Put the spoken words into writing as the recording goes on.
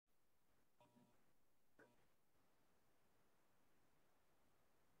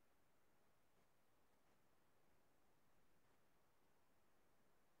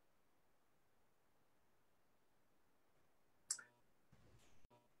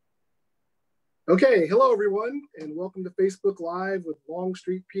Okay, hello everyone, and welcome to Facebook Live with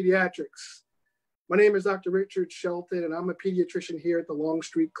Longstreet Pediatrics. My name is Dr. Richard Shelton, and I'm a pediatrician here at the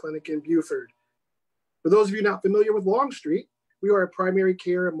Longstreet Clinic in Buford. For those of you not familiar with Longstreet, we are a primary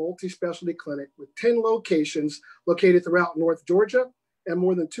care and multi-specialty clinic with 10 locations located throughout North Georgia and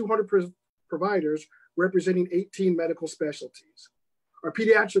more than 200 providers representing 18 medical specialties. Our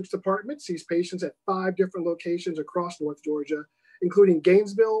pediatrics department sees patients at 5 different locations across North Georgia, including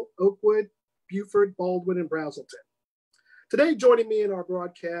Gainesville, Oakwood, Buford, Baldwin, and Brazelton. Today, joining me in our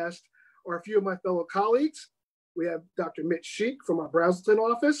broadcast are a few of my fellow colleagues. We have Dr. Mitch Sheik from our Brazelton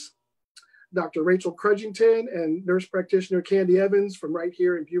office, Dr. Rachel Crudgington, and nurse practitioner Candy Evans from right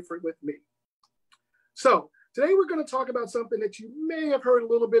here in Buford with me. So today we're going to talk about something that you may have heard a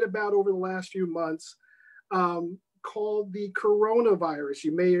little bit about over the last few months, called the coronavirus.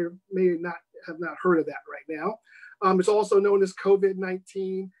 You may or may not have heard of that right now. It's also known as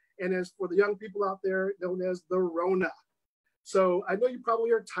COVID-19. And as for the young people out there, known as the Rona. So I know you probably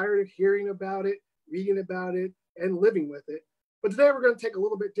are tired of hearing about it, reading about it, and living with it. But today we're going to take a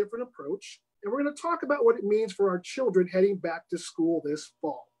little bit different approach, and we're going to talk about what it means for our children heading back to school this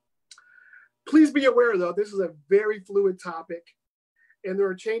fall. Please be aware, though, this is a very fluid topic, and there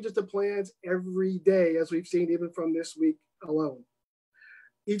are changes to plans every day, as we've seen even from this week alone.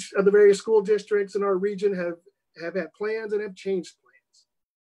 Each of the various school districts in our region have had plans and have changed plans.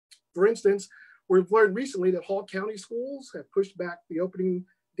 For instance, we've learned recently that Hall County schools have pushed back the opening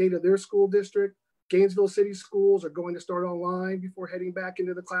date of their school district. Gainesville City schools are going to start online before heading back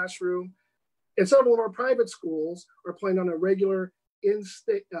into the classroom. And several of our private schools are planning on a regular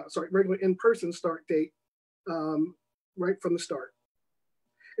in-person start date right from the start.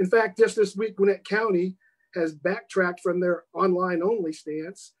 In fact, just this week, Gwinnett County has backtracked from their online-only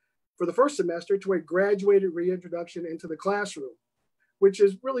stance for the first semester to a graduated reintroduction into the classroom, which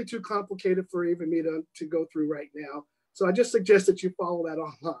is really too complicated for even me to go through right now. So I just suggest that you follow that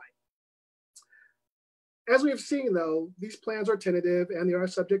online. As we've seen, though, these plans are tentative and they are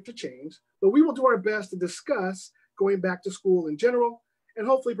subject to change, but we will do our best to discuss going back to school in general and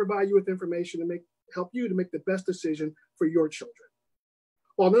hopefully provide you with information to help you to make the best decision for your children.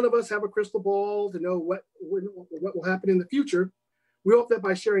 While none of us have a crystal ball to know what will happen in the future, we hope that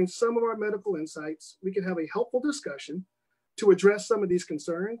by sharing some of our medical insights, we can have a helpful discussion to address some of these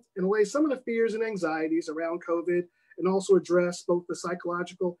concerns and allay some of the fears and anxieties around COVID, and also address both the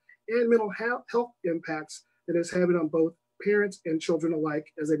psychological and mental health impacts that it's having on both parents and children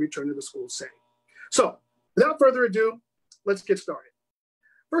alike as they return to the school setting. So without further ado, let's get started.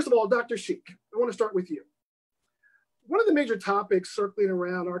 First of all, Dr. Sheik, I want to start with you. One of the major topics circling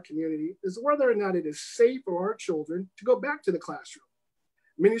around our community is whether or not it is safe for our children to go back to the classroom.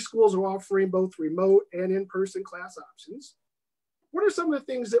 Many schools are offering both remote and in-person class options. What are some of the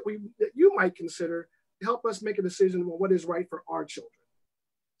things that you might consider to help us make a decision on what is right for our children?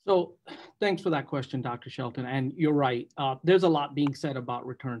 So thanks for that question, Dr. Shelton. And you're right. There's a lot being said about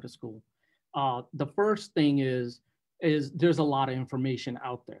return to school. The first thing is there's a lot of information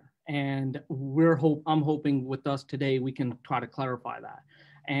out there. And I'm hoping with us today, we can try to clarify that.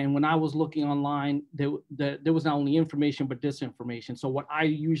 And when I was looking online, there was not only information, but disinformation. So what I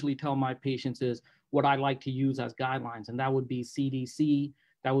usually tell my patients is what I like to use as guidelines, and that would be CDC,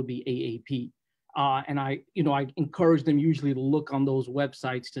 that would be AAP. And I encourage them usually to look on those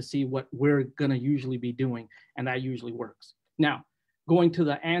websites to see what we're gonna usually be doing, and that usually works. Now, going to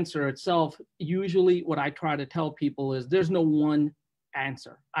the answer itself, usually what I try to tell people is there's no one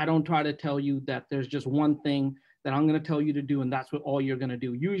answer. I don't try to tell you that there's just one thing that I'm going to tell you to do, and that's what all you're going to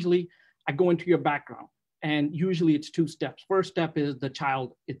do. Usually, I go into your background, and usually it's 2 steps. First step is the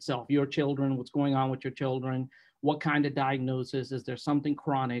child itself, your children, what's going on with your children, what kind of diagnosis, is there something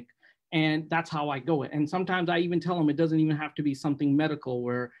chronic? And that's how I go it. And sometimes I even tell them it doesn't even have to be something medical,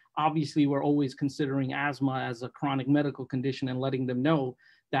 where obviously we're always considering asthma as a chronic medical condition and letting them know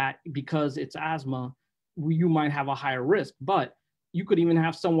that because it's asthma, you might have a higher risk. But you could even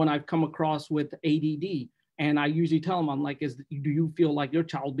have someone I've come across with ADD. And I usually tell them, I'm like, do you feel like your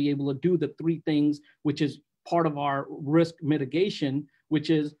child will be able to do the 3 things, which is part of our risk mitigation,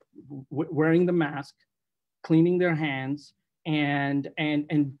 which is wearing the mask, cleaning their hands, and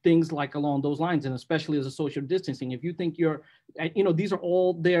things like along those lines, and especially as a social distancing. If you think these are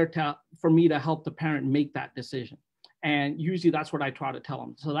all there for me to help the parent make that decision. And usually that's what I try to tell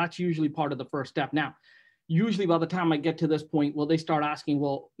them. So that's usually part of the first step. Now, usually by the time I get to this point, well, they start asking,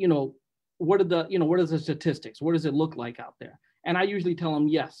 well, what are the statistics? What does it look like out there? And I usually tell them,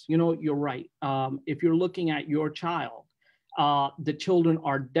 yes, you're right. If you're looking at your child, the children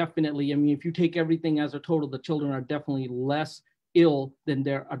are definitely, if you take everything as a total, the children are definitely less ill than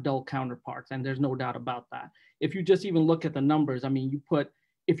their adult counterparts. And there's no doubt about that. If you just even look at the numbers, I mean,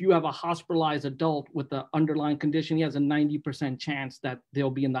 if you have a hospitalized adult with the underlying condition, he has a 90% chance that they'll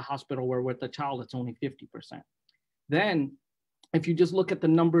be in the hospital, where with the child, it's only 50%. Then if you just look at the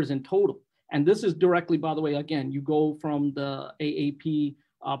numbers in total, and this is directly, by the way, again, you go from the AAP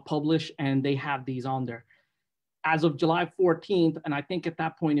publish, and they have these on there. As of July 14th, and I think at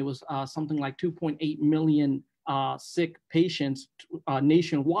that point it was something like 2.8 million sick patients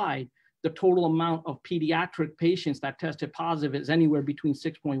nationwide, the total amount of pediatric patients that tested positive is anywhere between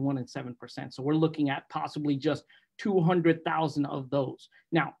 6.1 and 7%. So we're looking at possibly just 200,000 of those.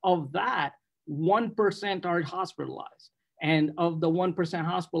 Now, of that, 1% are hospitalized. And of the 1%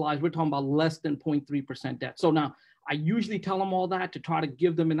 hospitalized, we're talking about less than 0.3% death. So now, I usually tell them all that to try to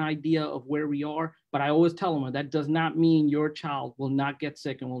give them an idea of where we are, but I always tell them that does not mean your child will not get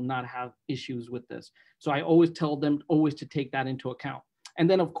sick and will not have issues with this. So I always tell them always to take that into account. And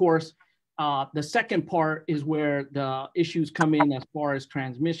then, of course, the second part is where the issues come in as far as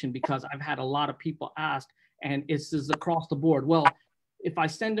transmission, because I've had a lot of people ask, and it's just across the board. Well, if I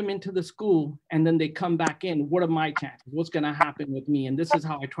send them into the school and then they come back in, what are my chances? What's going to happen with me? And this is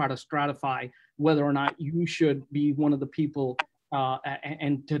how I try to stratify whether or not you should be one of the people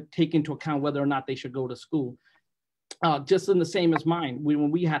and to take into account whether or not they should go to school. Just in the same as mine, when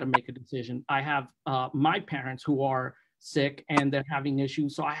we had to make a decision, I have my parents who are sick and they're having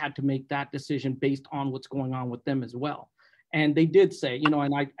issues. So I had to make that decision based on what's going on with them as well. And they did say, you know,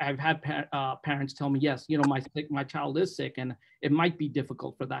 and I've had parents tell me, yes, you know, my child is sick and it might be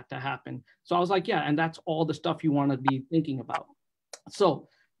difficult for that to happen. So I was like, yeah, and that's all the stuff you want to be thinking about. So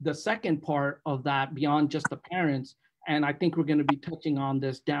the second part of that, beyond just the parents, and I think we're going to be touching on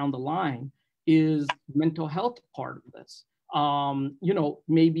this down the line, is mental health part of this. You know,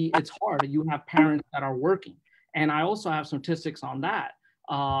 maybe it's hard. You have parents that are working. And I also have some statistics on that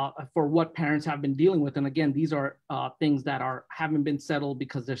for what parents have been dealing with. And again, these are things that haven't been settled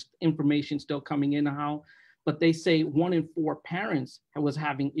because there's information still coming in now. But they say 1 in 4 parents was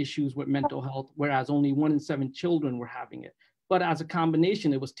having issues with mental health, whereas only 1 in 7 children were having it. But as a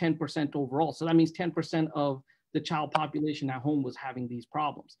combination, it was 10% overall. So that means 10% of the child population at home was having these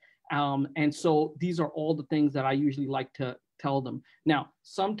problems. And so these are all the things that I usually like to tell them. Now,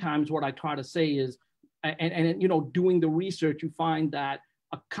 sometimes what I try to say is, and you know, doing the research, you find that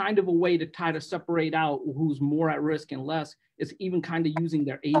a kind of a way to try to separate out who's more at risk and less is even kind of using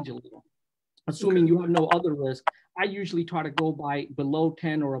their age a little. Assuming you have no other risk, I usually try to go by below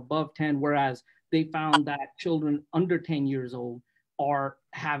 10 or above 10, whereas they found that children under 10 years old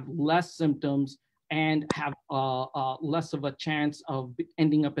have less symptoms and have less of a chance of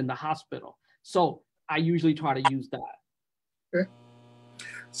ending up in the hospital. So I usually try to use that. Okay.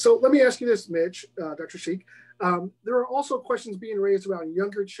 So let me ask you this, Mitch, Dr. Sheikh. There are also questions being raised around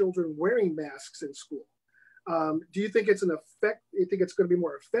younger children wearing masks in school. Do you think it's an effect? You think it's going to be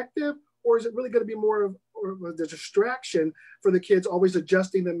more effective, or is it really going to be more of the distraction for the kids always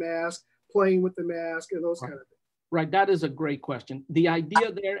adjusting the mask, playing with the mask, and those kind of things? Right, that is a great question. The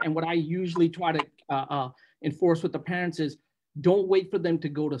idea there, and what I usually try to enforce with the parents is, don't wait for them to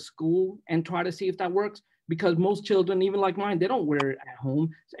go to school and try to see if that works. Because most children, even like mine, they don't wear it at home,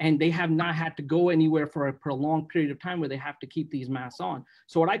 and they have not had to go anywhere for a prolonged period of time where they have to keep these masks on.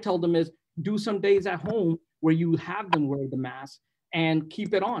 So what I tell them is, do some days at home where you have them wear the mask and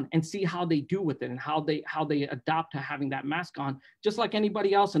keep it on and see how they do with it and how they adapt to having that mask on, just like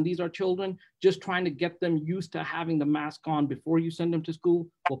anybody else. And these are children. Just trying to get them used to having the mask on before you send them to school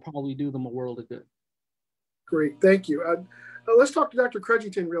will probably do them a world of good. Great, thank you. Let's talk to Dr.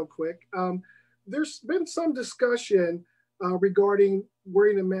 Crudgington real quick. There's been some discussion regarding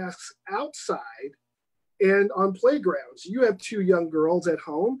wearing the masks outside and on playgrounds. You have 2 young girls at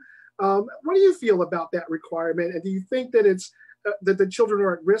home. What do you feel about that requirement? And do you think that it's that the children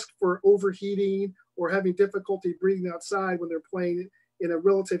are at risk for overheating or having difficulty breathing outside when they're playing in a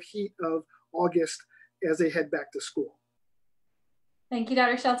relative heat of August as they head back to school? Thank you,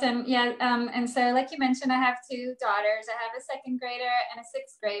 Dr. Shelton. Yeah, and so like you mentioned, I have 2 daughters. I have a 2nd grader and a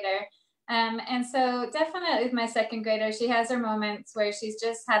 6th grader. And so definitely with my 2nd grader, she has her moments where she's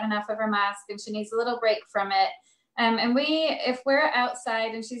just had enough of her mask and she needs a little break from it. And if we're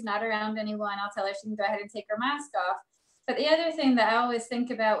outside and she's not around anyone, I'll tell her she can go ahead and take her mask off. But the other thing that I always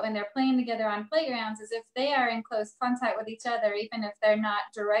think about when they're playing together on playgrounds is if they are in close contact with each other, even if they're not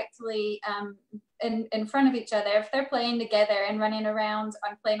directly in front of each other, if they're playing together and running around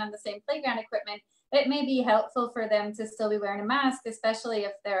on playing on the same playground equipment, it may be helpful for them to still be wearing a mask, especially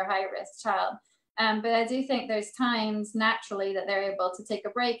if they're a high-risk child. But I do think there's times naturally that they're able to take a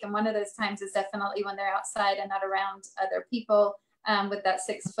break. And one of those times is definitely when they're outside and not around other people with that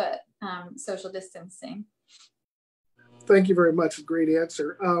 6 foot social distancing. Thank you very much. Great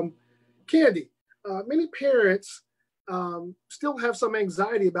answer. Candy, many parents still have some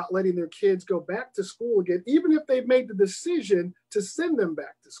anxiety about letting their kids go back to school again, even if they've made the decision to send them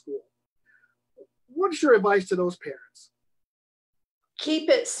back to school. What's your advice to those parents? Keep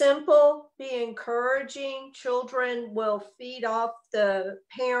it simple, be encouraging. Children will feed off the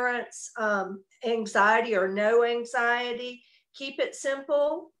parents' anxiety or no anxiety. Keep it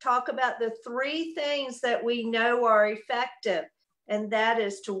simple. Talk about the 3 things that we know are effective, and that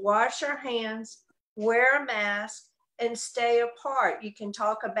is to wash our hands, wear a mask, and stay apart. You can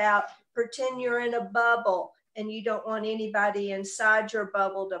talk about pretend you're in a bubble and you don't want anybody inside your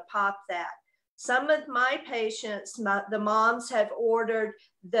bubble to pop that. Some of my patients, the moms have ordered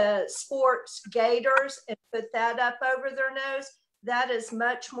the sports gaiters and put that up over their nose. That is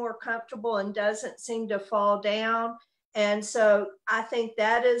much more comfortable and doesn't seem to fall down. And so I think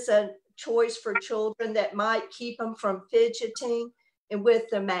that is a choice for children that might keep them from fidgeting and with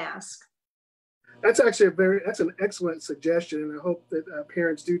the mask. That's actually that's an excellent suggestion, and I hope that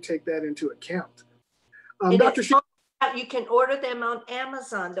parents do take that into account. Dr. Sheik, you can order them on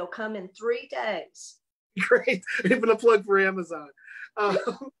Amazon. They'll come in 3 days. Great, even a plug for Amazon.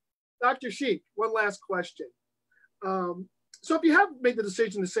 Dr. Sheik, one last question. So if you have made the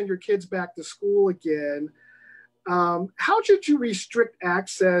decision to send your kids back to school again, how should you restrict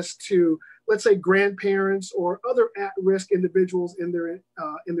access to, let's say, grandparents or other at-risk individuals in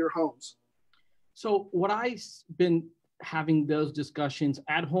their homes? So what I've been having those discussions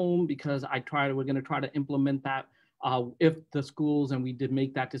at home, because we're going to try to implement that if the schools, and we did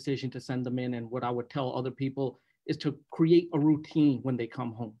make that decision to send them in. And what I would tell other people is to create a routine when they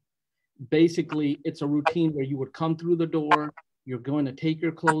come home. Basically, it's a routine where you would come through the door, you're going to take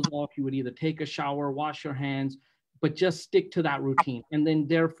your clothes off, you would either take a shower, wash your hands, but just stick to that routine. And then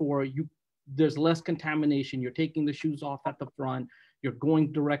therefore there's less contamination. You're taking the shoes off at the front, you're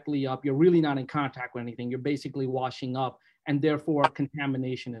going directly up, you're really not in contact with anything. You're basically washing up, and therefore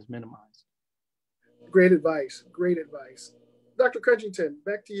contamination is minimized. Great advice, great advice. Dr. Crutchington,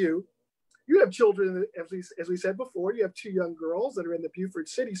 back to you. You have children, as we said before, you have 2 young girls that are in the Beaufort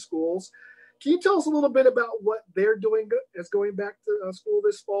City schools. Can you tell us a little bit about what they're doing as going back to school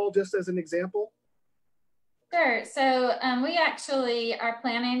this fall, just as an example? Sure. So we actually are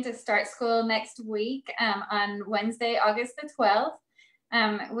planning to start school next week on Wednesday, August the 12th.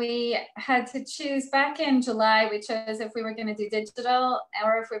 We had to choose back in July. We chose if we were going to do digital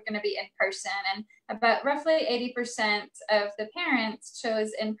or if we were going to be in person. And about roughly 80% of the parents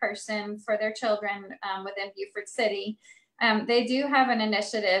chose in person for their children within Beaufort City. They do have an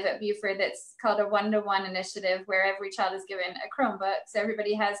initiative at Beaufort that's called a one-to-one initiative, where every child is given a Chromebook. So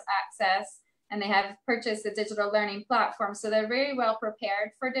everybody has access, and they have purchased a digital learning platform. So they're very well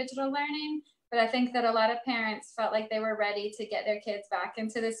prepared for digital learning. But I think that a lot of parents felt like they were ready to get their kids back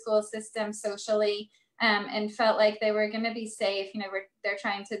into the school system socially, and felt like they were going to be safe. You know, they're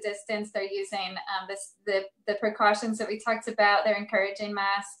trying to distance. They're using the precautions that we talked about. They're encouraging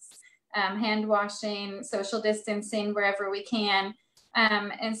masks, hand washing, social distancing wherever we can.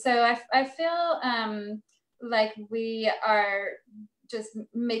 And so I feel like we are just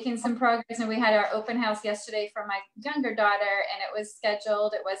making some progress. And we had our open house yesterday for my younger daughter, and it was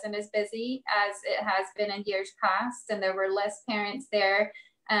scheduled. It wasn't as busy as it has been in years past, and there were less parents there.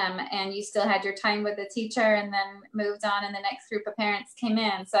 And you still had your time with the teacher, and then moved on, and the next group of parents came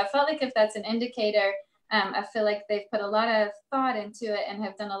in. So I felt like if that's an indicator, I feel like they've put a lot of thought into it and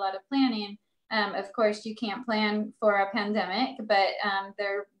have done a lot of planning. Of course, you can't plan for a pandemic, but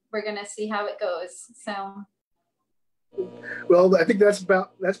we're going to see how it goes. So. Well, I think that's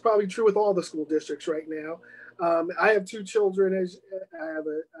probably true with all the school districts right now. I have 2 children. I have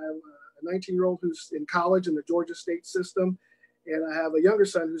a 19-year-old who's in college in the Georgia State system, and I have a younger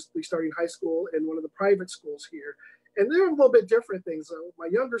son who's starting high school in one of the private schools here. And they're a little bit different things. So my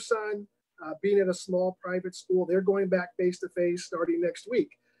younger son, being at a small private school, they're going back face-to-face starting next week.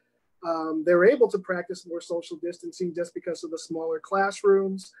 They're able to practice more social distancing just because of the smaller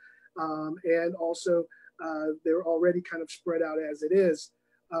classrooms, and also they're already kind of spread out as it is.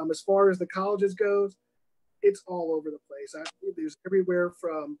 As far as the colleges goes, it's all over the place. There's everywhere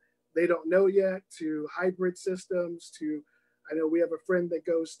from they don't know yet to hybrid systems to, I know we have a friend that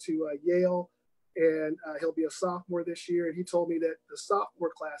goes to Yale, and he'll be a sophomore this year. And he told me that the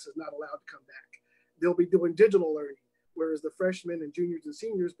sophomore class is not allowed to come back. They'll be doing digital learning, whereas the freshmen and juniors and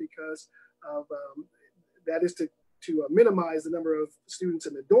seniors, because of that is to minimize the number of students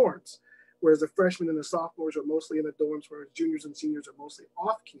in the dorms. whereas the freshmen and the sophomores are mostly in the dorms, whereas juniors and seniors are mostly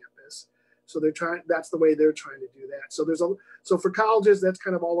off campus. So that's the way they're trying to do that. So for colleges, that's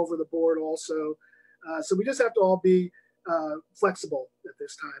kind of all over the board also. So we just have to all be flexible at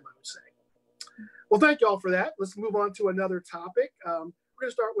this time, I would say. Well, thank you all for that. Let's move on to another topic. We're going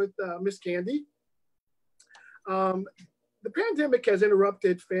to start with Miss Candy. The pandemic has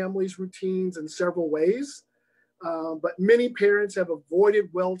interrupted families' routines in several ways, but many parents have avoided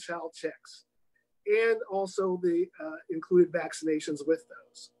well child checks and also the included vaccinations with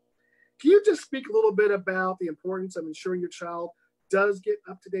those. Can you just speak a little bit about the importance of ensuring your child does get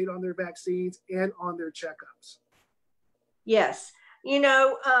up to date on their vaccines and on their checkups? Yes.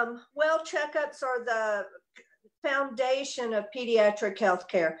 Well checkups are the foundation of pediatric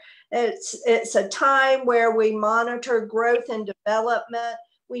healthcare. It's a time where we monitor growth and development.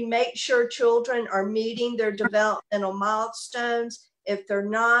 We make sure children are meeting their developmental milestones. If they're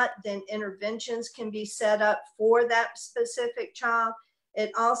not, then interventions can be set up for that specific child.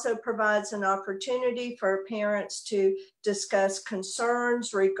 It also provides an opportunity for parents to discuss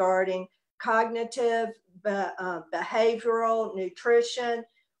concerns regarding cognitive, behavioral, nutrition.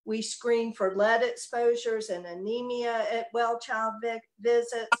 We screen for lead exposures and anemia at well child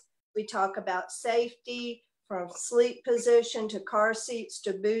visits. We talk about safety, from sleep position to car seats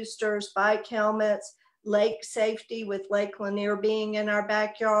to boosters, bike helmets, lake safety with Lake Lanier being in our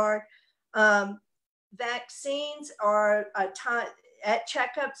backyard. Vaccines are a time, at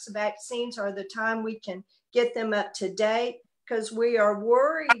checkups, vaccines are the time we can get them up to date, because we are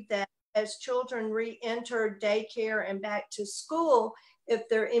worried that as children re-enter daycare and back to school, if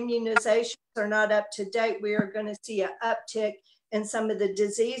their immunizations are not up to date, we are going to see an uptick in some of the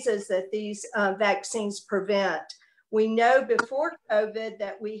diseases that these vaccines prevent. We know before COVID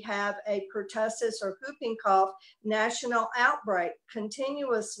that we have a pertussis or whooping cough national outbreak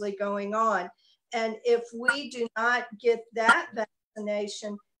continuously going on. And if we do not get that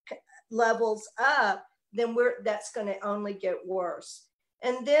vaccination levels up, then that's going to only get worse.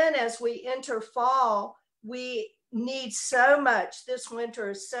 And then as we enter fall, we need so much. This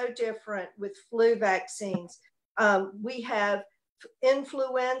winter is so different with flu vaccines. We have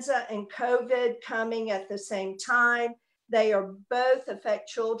influenza and COVID coming at the same time. They are both affect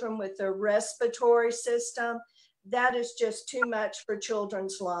children with their respiratory system. That is just too much for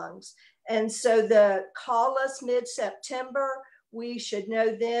children's lungs. And so call us mid-September. We should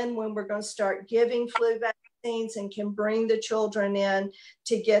know then when we're going to start giving flu vaccines and can bring the children in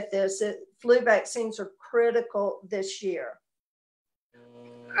to get this. Flu vaccines are critical this year.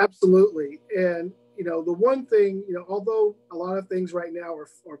 Absolutely. And, the one thing, although a lot of things right now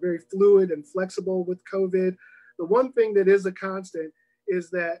are very fluid and flexible with COVID, the one thing that is a constant is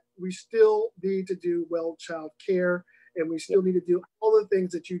that we still need to do well child care, and we still need to do all the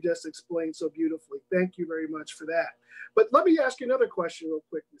things that you just explained so beautifully. Thank you very much for that. But let me ask you another question real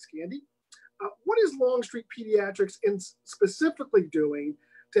quick, Ms. Candy. What is Longstreet Pediatrics specifically doing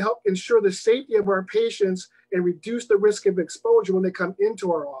to help ensure the safety of our patients and reduce the risk of exposure when they come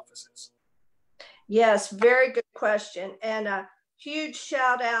into our offices? Yes, very good question. And a huge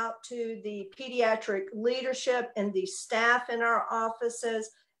shout out to the pediatric leadership and the staff in our offices.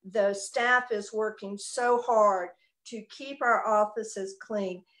 The staff is working so hard to keep our offices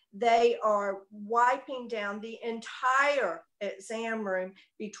clean. They are wiping down the entire exam room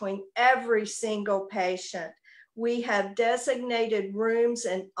between every single patient. We have designated rooms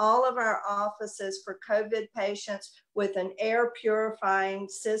in all of our offices for COVID patients with an air purifying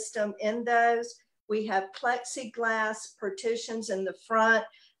system in those. We have plexiglass partitions in the front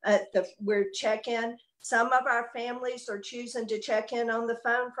where check-in. Some of our families are choosing to check in on the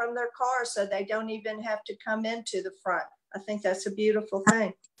phone from their car, so they don't even have to come into the front. I think that's a beautiful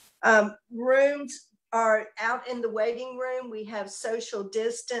thing. Rooms are out in the waiting room. We have social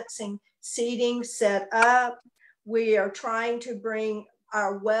distancing seating set up. We are trying to bring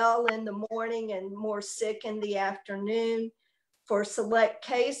our well in the morning and more sick in the afternoon. For select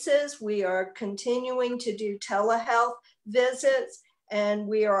cases, we are continuing to do telehealth visits, and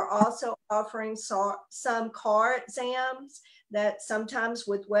we are also offering some car exams that sometimes,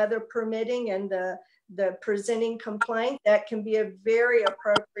 with weather permitting and the presenting complaint, that can be a very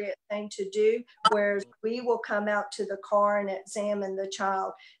appropriate thing to do, whereas we will come out to the car and examine the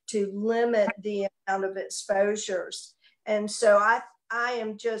child to limit the amount of exposures. And so I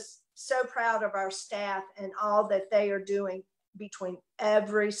am just so proud of our staff and all that they are doing between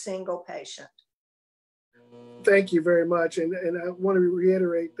every single patient. Thank you very much. And I want to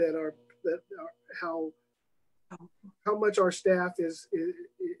reiterate that how much our staff is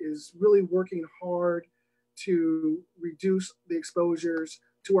really working hard to reduce the exposures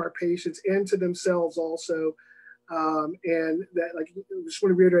to our patients and to themselves also. And that, like, I just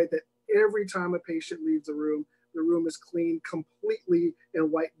want to reiterate that every time a patient leaves the room is cleaned completely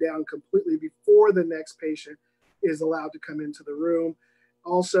and wiped down completely before the next patient is allowed to come into the room.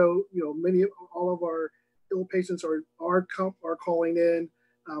 Also, all of our ill patients are calling in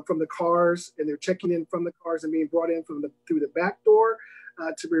from the cars, and they're checking in from the cars and being brought in through the back door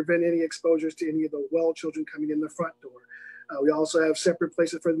to prevent any exposures to any of the well children coming in the front door. We also have separate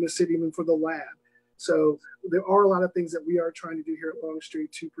places for them to sit, even for the lab. So there are a lot of things that we are trying to do here at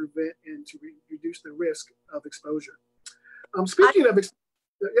Longstreet to prevent and to reduce the risk of exposure. Speaking of, yes,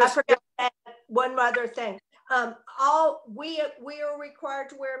 I forgot to add one other thing. We are required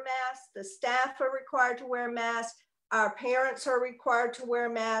to wear masks. The staff are required to wear masks. Our parents are required to wear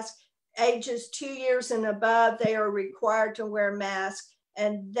masks. Ages 2 years and above, they are required to wear masks.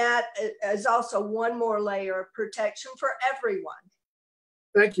 And that is also one more layer of protection for everyone.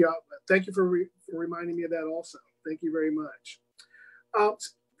 Thank you. Thank you for reminding me of that also. Thank you very much.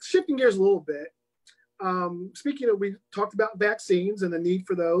 Shifting gears a little bit. Speaking of, we talked about vaccines and the need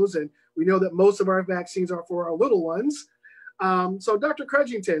for those, and we know that most of our vaccines are for our little ones. So Dr.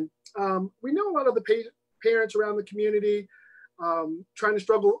 Crudgington, we know a lot of the parents around the community trying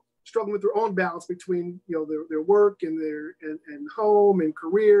to struggling with their own balance between their work and their and home and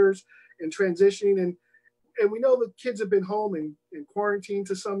careers and transitioning, and we know the kids have been home and quarantined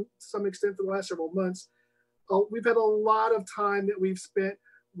to some extent for the last several months. We've had a lot of time that we've spent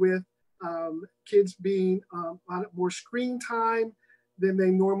with kids being on more screen time than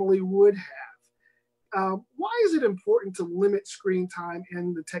they normally would have. Why is it important to limit screen time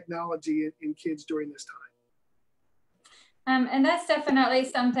and the technology in kids during this time? And that's definitely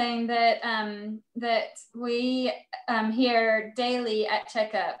something that that we hear daily at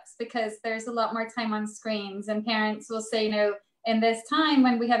checkups, because there's a lot more time on screens, and parents will say, in this time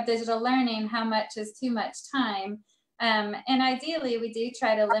when we have digital learning, how much is too much time? And ideally, we do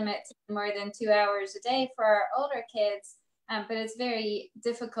try to limit more than 2 hours a day for our older kids, but it's very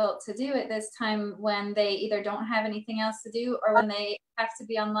difficult to do at this time when they either don't have anything else to do, or when they have to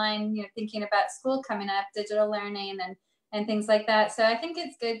be online, thinking about school coming up, digital learning, and things like that. So I think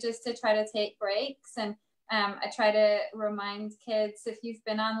it's good just to try to take breaks. And I try to remind kids, if you've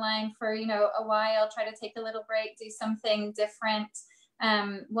been online for, a while, try to take a little break, do something different.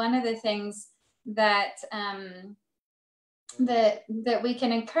 One of the things that that we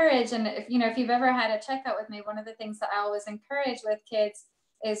can encourage, and if you've ever had a checkup with me, one of the things that I always encourage with kids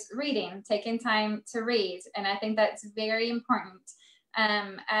is reading, taking time to read. And I think that's very important.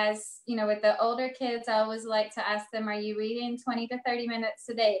 As with the older kids, I always like to ask them, are you reading 20 to 30 minutes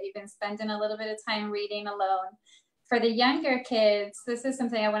a day? Have you been spending a little bit of time reading alone? For the younger kids, this is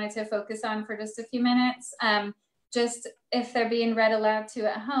something I wanted to focus on for just a few minutes. Just if they're being read aloud to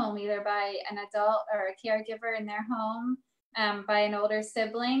at home, either by an adult or a caregiver in their home, by an older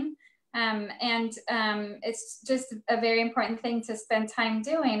sibling. It's just a very important thing to spend time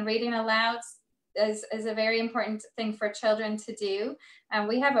doing. Reading aloud is a very important thing for children to do.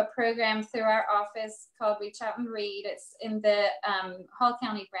 We have a program through our office called Reach Out and Read. It's in the Hall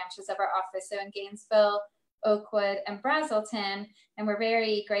County branches of our office, so in Gainesville, Oakwood, and Brazelton. And we're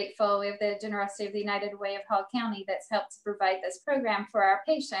very grateful. We have the generosity of the United Way of Hall County that's helped to provide this program for our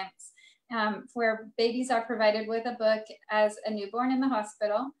patients, where babies are provided with a book as a newborn in the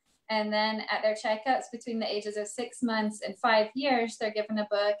hospital. And then at their checkups between the ages of 6 months and 5 years, they're given a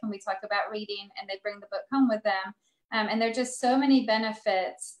book, and we talk about reading, and they bring the book home with them. And there are just so many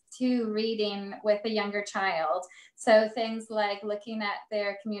benefits to reading with a younger child. So things like looking at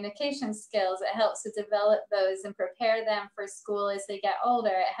their communication skills, it helps to develop those and prepare them for school as they get older.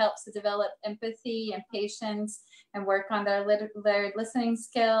 It helps to develop empathy and patience and work on their listening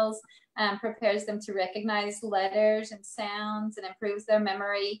skills, prepares them to recognize letters and sounds, and improves their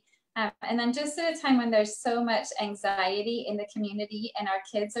memory. And then just at a time when there's so much anxiety in the community and our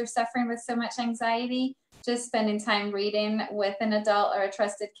kids are suffering with so much anxiety, just spending time reading with an adult or a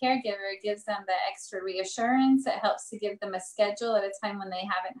trusted caregiver gives them the extra reassurance. It helps to give them a schedule at a time when they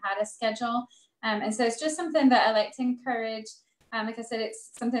haven't had a schedule. And so it's just something that I like to encourage. Like I said,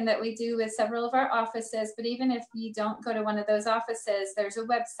 it's something that we do with several of our offices, but even if you don't go to one of those offices, there's a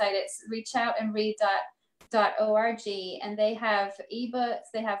website. It's reachoutandread.org, and they have ebooks,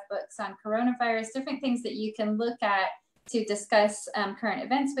 they have books on coronavirus, different things that you can look at to discuss current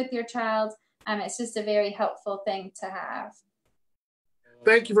events with your child. It's just a very helpful thing to have.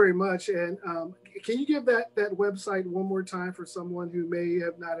 Thank you very much. And can you give that website one more time for someone who may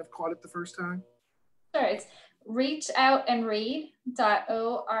not have caught it the first time? Sure, it's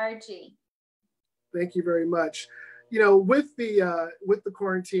reachoutandread.org. Thank you very much. with the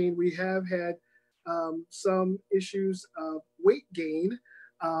quarantine, we have had some issues of weight gain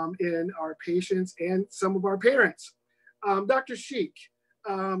in our patients and some of our parents. Dr. Sheik,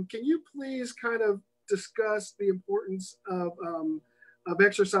 can you please kind of discuss the importance of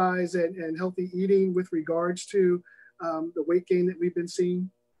exercise and healthy eating with regards to the weight gain that we've been seeing?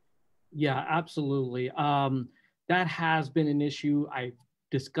 Yeah, absolutely. That has been an issue. I've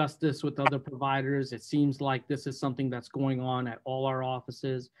discussed this with other providers. It seems like this is something that's going on at all our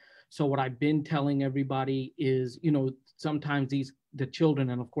offices. So what I've been telling everybody is, sometimes the children,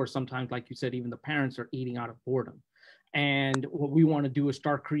 and of course, sometimes, like you said, even the parents are eating out of boredom. And what we want to do is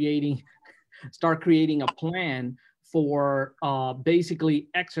start creating a plan for basically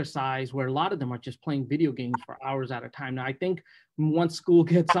exercise, where a lot of them are just playing video games for hours at a time. Now, I think once school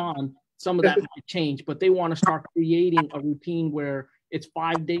gets on, some of that might change, but they want to start creating a routine where it's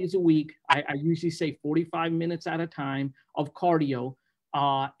 5 days a week. I usually say 45 minutes at a time of cardio,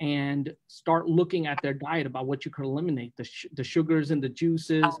 and start looking at their diet about what you could eliminate, the sugars and the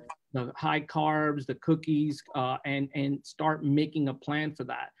juices, the high carbs, the cookies, and start making a plan for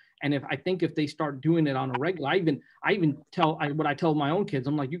that. And if they start doing it on a regular, I even tell my own kids,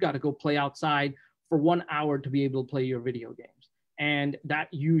 I'm like, you got to go play outside for 1 hour to be able to play your video games. And that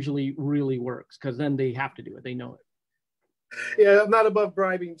usually really works, because then they have to do it. They know it. Yeah, I'm not above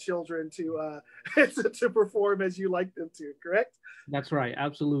bribing children to to perform as you like them to, correct? That's right,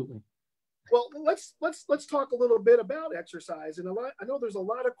 absolutely. Well, let's talk a little bit about exercise. And I know there's a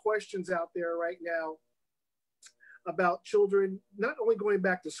lot of questions out there right now about children not only going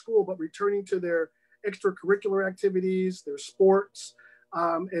back to school, but returning to their extracurricular activities, their sports,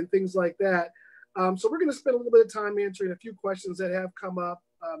 and things like that. So we're going to spend a little bit of time answering a few questions that have come up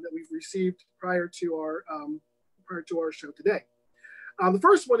that we've received prior to our show today. The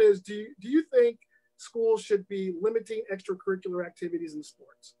first one is, do you think schools should be limiting extracurricular activities in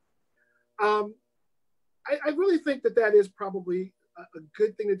sports? I really think that is probably a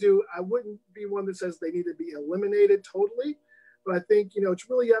good thing to do. I wouldn't be one that says they need to be eliminated totally, but I think, it's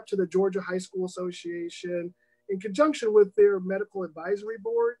really up to the Georgia High School Association, in conjunction with their medical advisory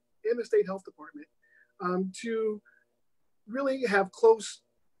board and the state health department, to really have close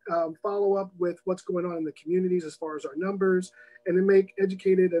follow-up with what's going on in the communities as far as our numbers, and to make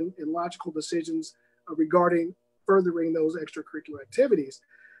educated and logical decisions regarding furthering those extracurricular activities.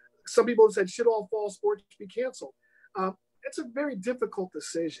 Some people have said, should all fall sports be canceled? It's a very difficult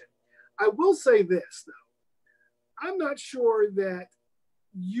decision. I will say this, though. I'm not sure that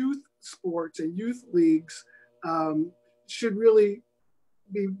youth sports and youth leagues should really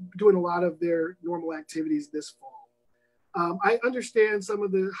be doing a lot of their normal activities this fall. I understand some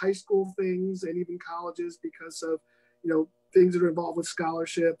of the high school things and even colleges, because of things that are involved with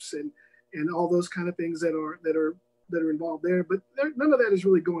scholarships and all those kind of things that are involved there. But none of that is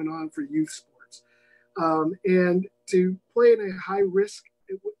really going on for youth sports. And to play in a high risk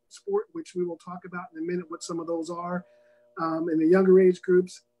sport, which we will talk about in a minute what some of those are, in the younger age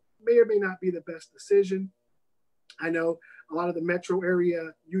groups, may or may not be the best decision. I know a lot of the metro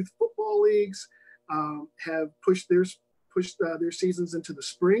area youth football leagues have pushed their seasons into the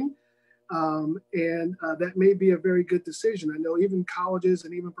spring. And that may be a very good decision. I know even colleges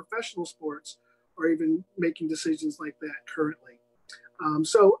and even professional sports are even making decisions like that currently.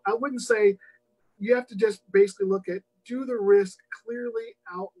 So I wouldn't say you have to just basically look at, do the risk clearly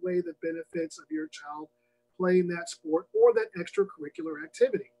outweigh the benefits of your child playing that sport or that extracurricular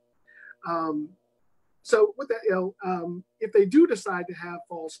activity? So with that, if they do decide to have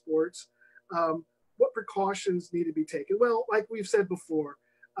fall sports, what precautions need to be taken? Well, like we've said before,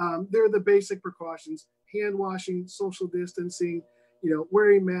 there are the basic precautions: hand washing, social distancing,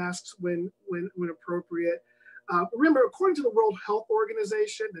 wearing masks when appropriate. Remember, according to the World Health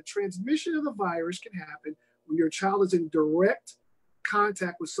Organization, the transmission of the virus can happen when your child is in direct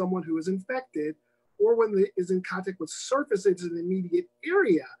contact with someone who is infected, or when it is in contact with surfaces in the immediate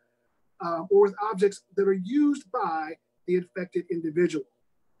area, or with objects that are used by the infected individual.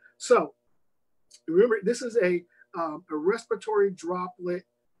 So remember, this is a respiratory droplet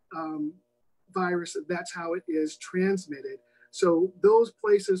virus. That's how it is transmitted. So those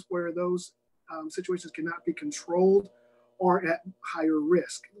places where those situations cannot be controlled are at higher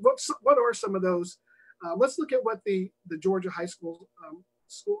risk. What are some of those? Let's look at what the Georgia High School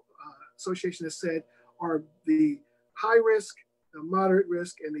Association has said are the high risk, the moderate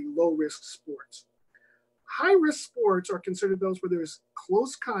risk, and the low risk sports. High risk sports are considered those where there's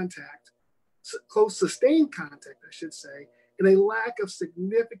close sustained contact, I should say, and a lack of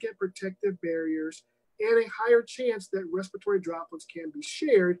significant protective barriers, and a higher chance that respiratory droplets can be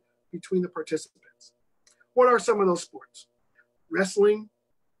shared between the participants. What are some of those sports? Wrestling,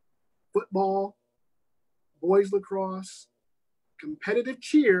 football, boys lacrosse, competitive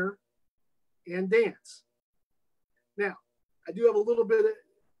cheer, and dance. Now, I do have a little bit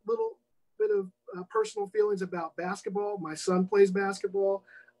of personal feelings about basketball. My son plays basketball.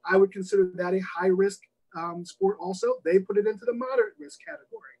 I would consider that a high risk sport also. They put it into the moderate risk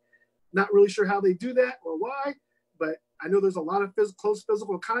category. Not really sure how they do that or why, but I know there's a lot of close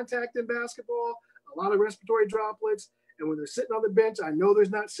physical contact in basketball, a lot of respiratory droplets. And when they're sitting on the bench, I know there's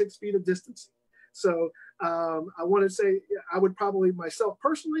not 6 feet of distancing. So I want to say, I would probably myself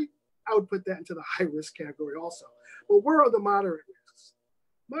personally, I would put that into the high risk category also. But where are the moderate risks?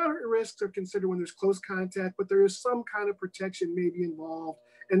 Moderate risks are considered when there's close contact, but there is some kind of protection maybe involved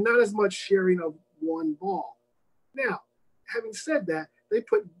and not as much sharing of one ball. Now, having said that, they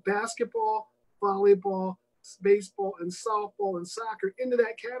put basketball, volleyball, baseball, and softball and soccer into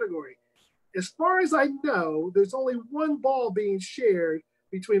that category. As far as I know, there's only one ball being shared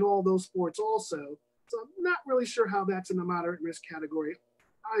between all those sports also. So I'm not really sure how that's in the moderate risk category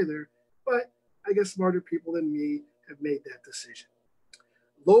either, but I guess smarter people than me have made that decision.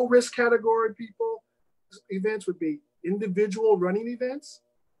 Low risk category people, events would be individual running events,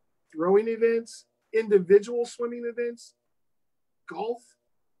 throwing events, individual swimming events, golf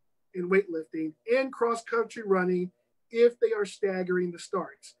and weightlifting, and cross-country running if they are staggering the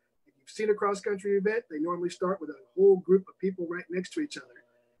starts. If you've seen a cross-country event, they normally start with a whole group of people right next to each other.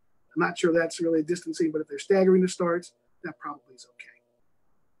 I'm not sure that's really distancing, but if they're staggering the starts, that probably is okay.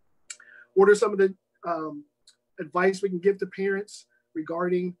 What are some of the advice we can give to parents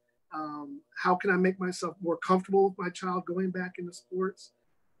regarding how can I make myself more comfortable with my child going back into sports?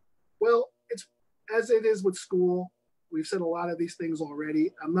 Well, it's as it is with school. We've said a lot of these things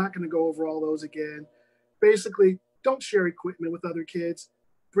already. I'm not going to go over all those again. Basically, don't share equipment with other kids.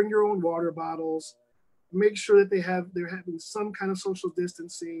 Bring your own water bottles. Make sure that they're having some kind of social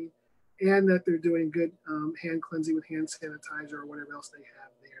distancing and that they're doing good hand cleansing with hand sanitizer or whatever else they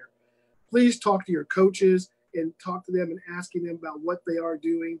have there. Please talk to your coaches and talk to them and asking them about what they are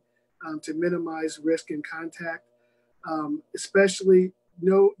doing to minimize risk and contact. Especially,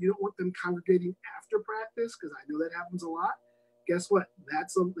 no, you don't want them congregating after practice because I know that happens a lot. Guess what?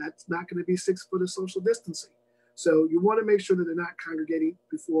 That's not going to be 6 foot of social distancing. So you want to make sure that they're not congregating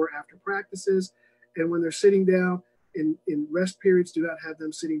before or after practices. And when they're sitting down in rest periods, do not have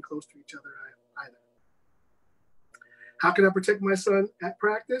them sitting close to each other either. How can I protect my son at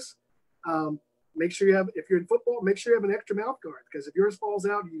practice? Make sure you have, if you're in football, make sure you have an extra mouth guard because if yours falls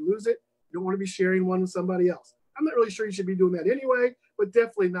out and you lose it, you don't want to be sharing one with somebody else. I'm not really sure you should be doing that anyway, but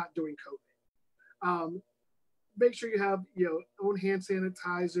definitely not during COVID. Make sure you have own hand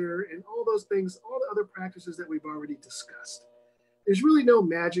sanitizer and all those things, all the other practices that we've already discussed. There's really no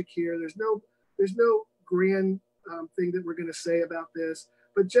magic here. There's no grand thing that we're going to say about this,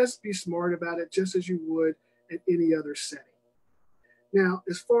 but just be smart about it, just as you would at any other setting. Now,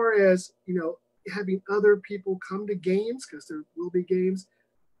 as far as having other people come to games, because there will be games,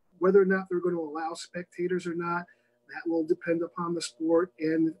 whether or not they're going to allow spectators or not, that will depend upon the sport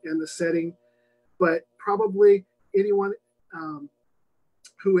and the setting. But probably anyone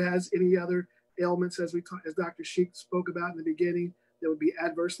who has any other ailments, as Dr. Sheik spoke about in the beginning, that would be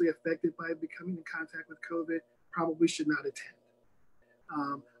adversely affected by becoming in contact with COVID, probably should not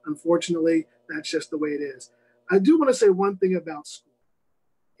attend. Unfortunately, that's just the way it is. I do want to say one thing about school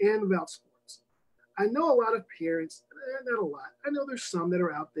and about sports. I know a lot of parents, not a lot, I know there's some that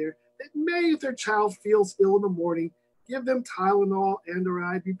are out there that may, if their child feels ill in the morning, give them Tylenol and or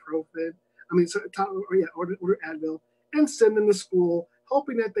ibuprofen, or Advil, and send them to school,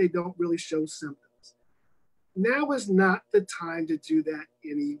 hoping that they don't really show symptoms. Now is not the time to do that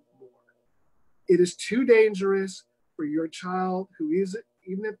anymore. It is too dangerous for your child who is,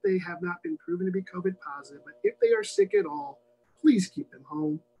 even if they have not been proven to be COVID positive, but if they are sick at all, please keep them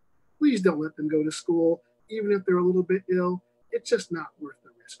home. Please don't let them go to school, even if they're a little bit ill. It's just not worth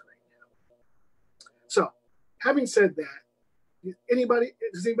the risk right now. So, having said that, does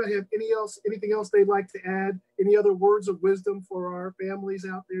anybody have anything else they'd like to add? Any other words of wisdom for our families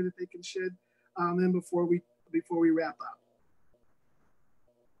out there that they can shed in before we wrap up?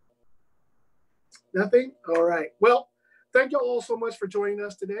 Nothing? All right. Well, thank you all so much for joining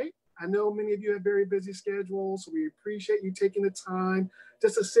us today. I know many of you have very busy schedules, so we appreciate you taking the time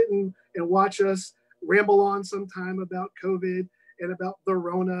just to sit and watch us ramble on sometime about COVID and about the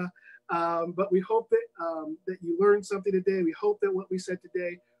Rona. But we hope that you learned something today. We hope that what we said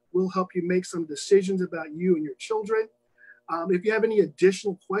today will help you make some decisions about you and your children. If you have any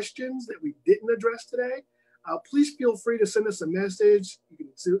additional questions that we didn't address today, please feel free to send us a message. You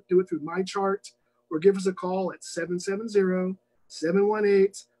can do it through my chart, or give us a call at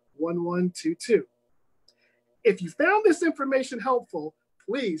 770-718-1122. If you found this information helpful,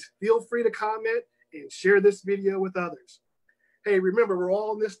 please feel free to comment and share this video with others. Hey, remember, we're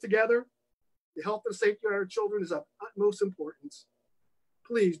all in this together. The health and safety of our children is of utmost importance.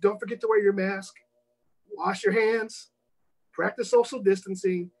 Please don't forget to wear your mask, wash your hands, practice social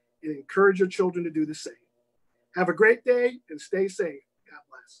distancing, and encourage your children to do the same. Have a great day and stay safe. God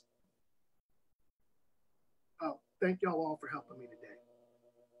bless. Oh, thank y'all all for helping me today.